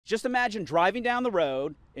Just imagine driving down the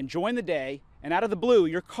road, enjoying the day, and out of the blue,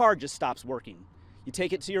 your car just stops working. You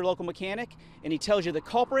take it to your local mechanic, and he tells you the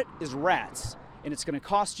culprit is rats, and it's going to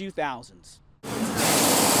cost you thousands.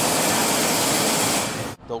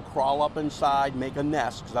 They'll crawl up inside, make a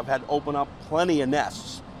nest, because I've had to open up plenty of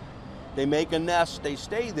nests. They make a nest, they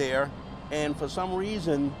stay there, and for some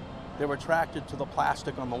reason, they're attracted to the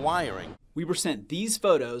plastic on the wiring. We were sent these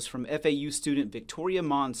photos from FAU student Victoria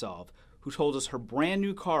Monsov, who told us her brand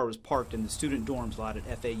new car was parked in the student dorms lot at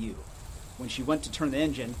FAU. When she went to turn the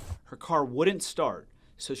engine, her car wouldn't start,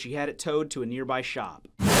 so she had it towed to a nearby shop.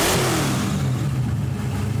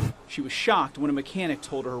 She was shocked when a mechanic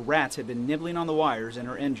told her rats had been nibbling on the wires in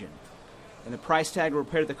her engine, and the price tag to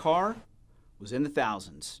repair the car was in the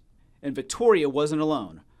thousands. And Victoria wasn't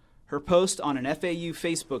alone. Her post on an FAU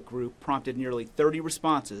Facebook group prompted nearly 30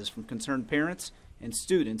 responses from concerned parents and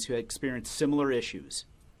students who had experienced similar issues.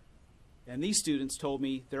 And these students told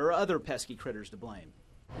me there are other pesky critters to blame.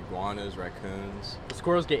 Iguanas, raccoons. The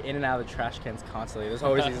squirrels get in and out of the trash cans constantly. There's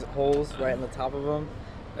always these holes right in the top of them.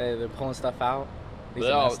 They're pulling stuff out.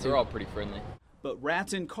 They're all pretty friendly. But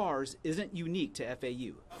rats in cars isn't unique to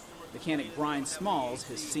FAU. Mechanic Brian Smalls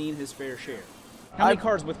has seen his fair share. How many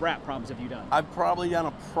cars with rat problems have you done? I've probably done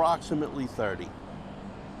approximately 30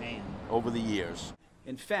 Man. over the years.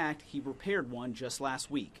 In fact, he repaired one just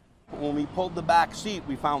last week. When we pulled the back seat,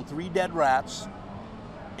 we found 3 dead rats,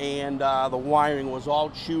 and the wiring was all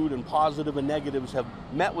chewed, and positive and negatives have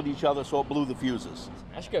met with each other, so it blew the fuses.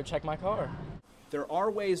 I should go check my car. There are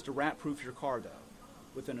ways to rat-proof your car, though,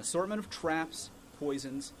 with an assortment of traps,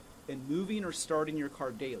 poisons, and moving or starting your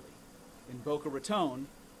car daily. In Boca Raton,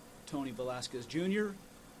 Tony Velasquez Jr.,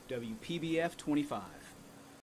 WPBF 25.